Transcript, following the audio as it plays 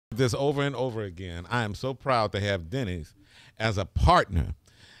this over and over again. I am so proud to have Denny's as a partner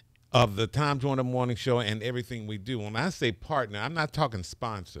of the Tom Joyner Morning Show and everything we do. When I say partner, I'm not talking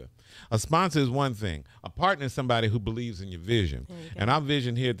sponsor. A sponsor is one thing. A partner is somebody who believes in your vision. And our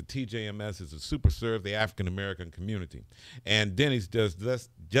vision here at the TJMS is to super serve the African-American community. And Denny's does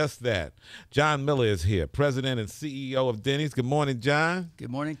just that. John Miller is here, President and CEO of Denny's. Good morning, John. Good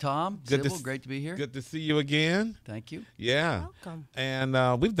morning, Tom. Great to be here. Good to see you again. Thank you. Yeah. Welcome.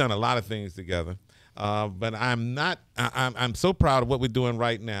 And we've done a lot of things together. But I'm so proud of what we're doing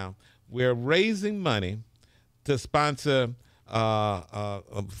right now. We're raising money to sponsor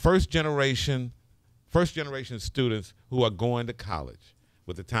first generation students who are going to college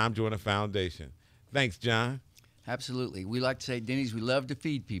with the Tom Joyner Foundation. Thanks, John. Absolutely. We like to say, Denny's, we love to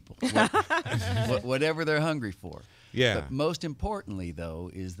feed people, whatever they're hungry for. Yeah. But most importantly,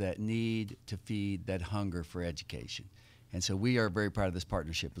 though, is that need to feed that hunger for education. And so we are very proud of this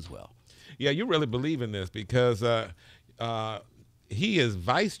partnership as well. Yeah, you really believe in this because he is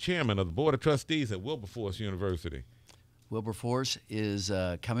vice chairman of the Board of Trustees at Wilberforce University. Wilberforce is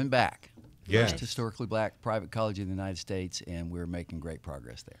coming back. Yes. First historically black private college in the United States, and we're making great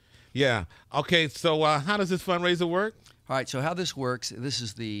progress there. Yeah. Okay, so how does this fundraiser work? All right, so how this works, this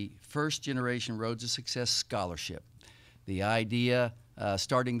is the First Generation Roads to Success Scholarship. The idea,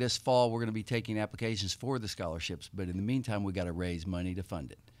 starting this fall, we're going to be taking applications for the scholarships, but in the meantime, we've got to raise money to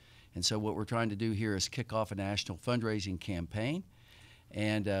fund it. And so what we're trying to do here is kick off a national fundraising campaign,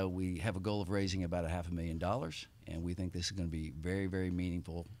 and we have a goal of raising about $500,000, and we think this is going to be very, very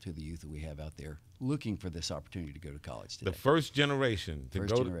meaningful to the youth that we have out there looking for this opportunity to go to college today. The first generation to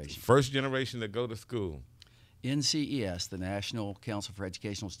first generation to go to school. NCES, the National Council for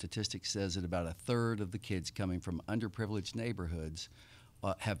Educational Statistics, says that about a third of the kids coming from underprivileged neighborhoods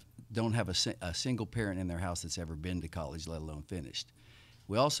don't have a single parent in their house that's ever been to college, let alone finished.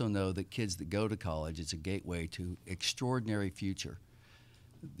 We also know that kids that go to college, it's a gateway to extraordinary future.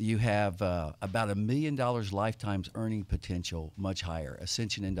 You have about $1 million lifetime's earning potential, much higher.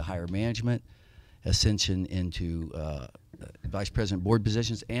 Ascension into higher management, ascension into vice president board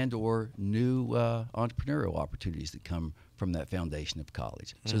positions, and or new entrepreneurial opportunities that come from that foundation of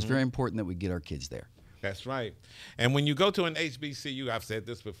college. So it's very important that we get our kids there. That's right. And when you go to an HBCU, I've said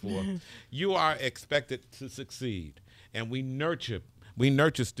this before, you are expected to succeed. And we nurture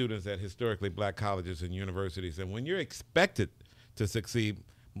students at historically black colleges and universities. And when you're expected to succeed,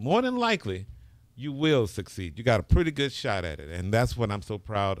 more than likely, you will succeed. You got a pretty good shot at it. And that's what I'm so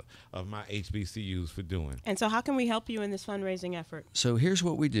proud of my HBCUs for doing. And so how can we help you in this fundraising effort? So here's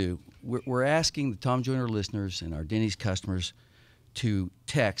what we do. We're asking the Tom Joyner listeners and our Denny's customers to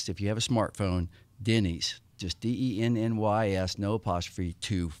text, if you have a smartphone, Denny's, just DENNYS, no apostrophe,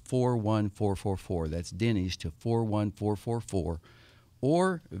 to 41444. That's Denny's to 41444.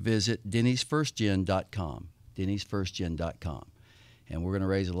 Or visit Denny'sFirstGen.com, Denny'sFirstGen.com. And we're going to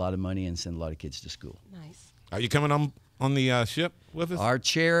raise a lot of money and send a lot of kids to school. Nice. Are you coming on the ship with us? Our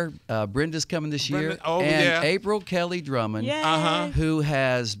chair, Brenda's coming this year. Oh, and yeah. April Kelly Drummond, who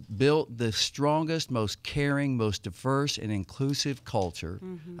has built the strongest, most caring, most diverse, and inclusive culture.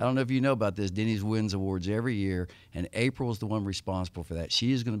 I don't know if you know about this. Denny's wins awards every year, and April is the one responsible for that.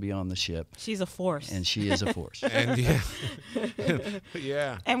 She is going to be on the ship. She's a force. And she is a force. And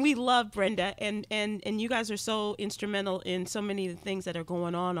yeah. And we love Brenda, and you guys are so instrumental in so many of the things that are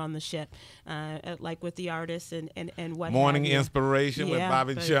going on the ship, like with the artists and what Morning have you. Inspiration with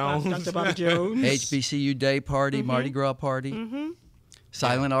Bobby Jones. Dr. Bobby Jones. HBCU Day Party, Mardi Gras Party,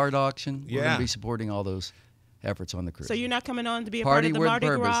 Silent Art Auction. We're going to be supporting all those efforts on the cruise. So you're not coming on to be a part of the Mardi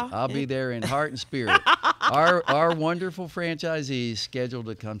Gras? I'll be there in heart and spirit. Our wonderful franchisees scheduled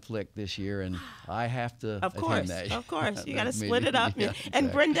a conflict this year, and I have to attend that. Of course. You got to split it up. Yeah, And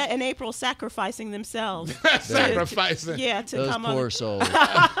exactly. Brenda and April sacrificing themselves. Sacrificing. To Those come poor on. souls.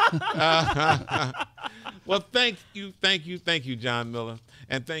 Well, thank you, John Miller,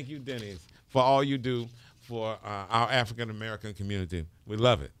 and thank you, Denny's, for all you do for our African-American community. We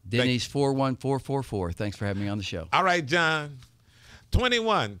love it. Denny's 41444. Thanks for having me on the show. All right, John.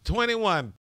 21.